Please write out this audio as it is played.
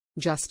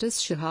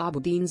Justice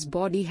Shahabuddin's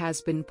body has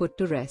been put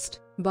to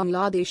rest.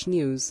 Bangladesh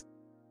News.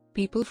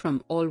 People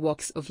from all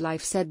walks of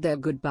life said their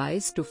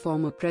goodbyes to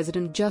former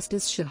President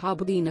Justice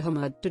Shahabuddin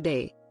Ahmed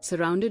today,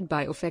 surrounded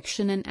by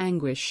affection and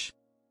anguish.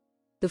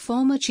 The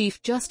former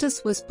Chief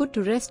Justice was put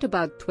to rest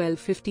about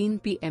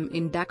 12:15 p.m.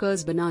 in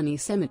Dhaka's Banani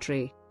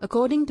Cemetery,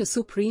 according to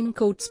Supreme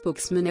Court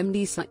spokesman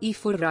Md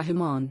Saifur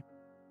Rahman.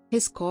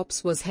 His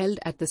corpse was held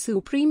at the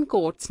Supreme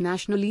Court's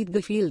National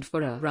Eidgah field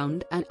for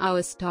around an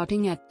hour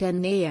starting at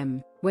 10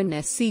 a.m.,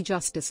 when SC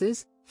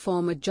justices,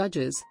 former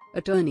judges,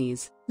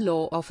 attorneys,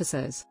 law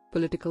officers,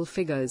 political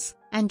figures,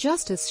 and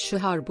Justice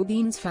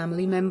Shahabuddin's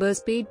family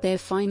members paid their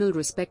final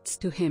respects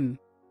to him.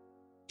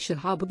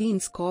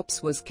 Shahabuddin's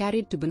corpse was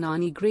carried to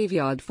Banani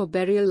Graveyard for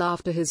burial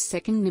after his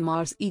second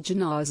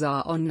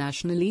namaz-e-janaza on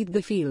National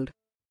Eidgah field.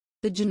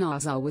 The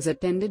janaza was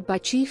attended by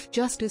Chief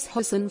Justice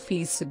Hasan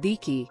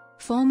Siddique,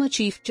 former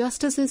Chief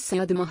Justices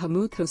Syed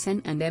Mahmud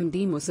Hossain and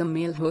Md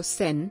Muzammel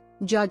Hossain,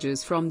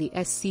 judges from the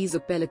SC's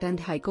Appellate and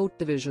High Court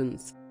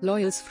divisions,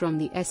 lawyers from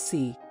the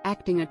SC,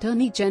 Acting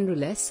Attorney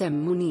General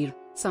SM Munir,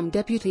 some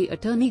Deputy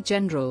Attorney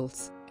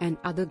Generals, and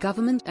other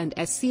government and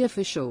SC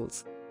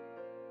officials.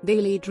 They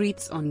laid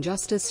wreaths on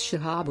Justice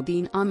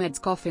Shahabuddin Ahmed's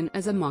coffin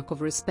as a mark of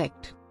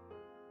respect.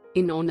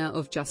 In honor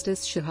of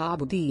Justice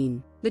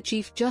Shahabuddin, the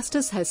Chief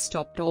Justice has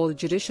stopped all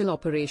judicial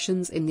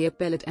operations in the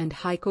Appellate and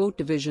High Court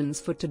divisions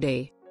for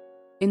today.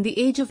 In the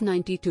age of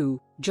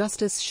 92,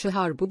 Justice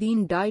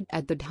Shahabuddin died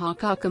at the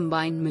Dhaka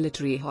Combined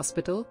Military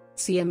Hospital,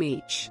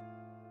 CMH.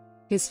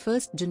 His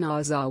first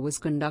janaza was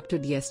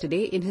conducted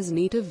yesterday in his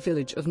native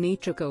village of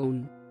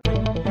Natrikone.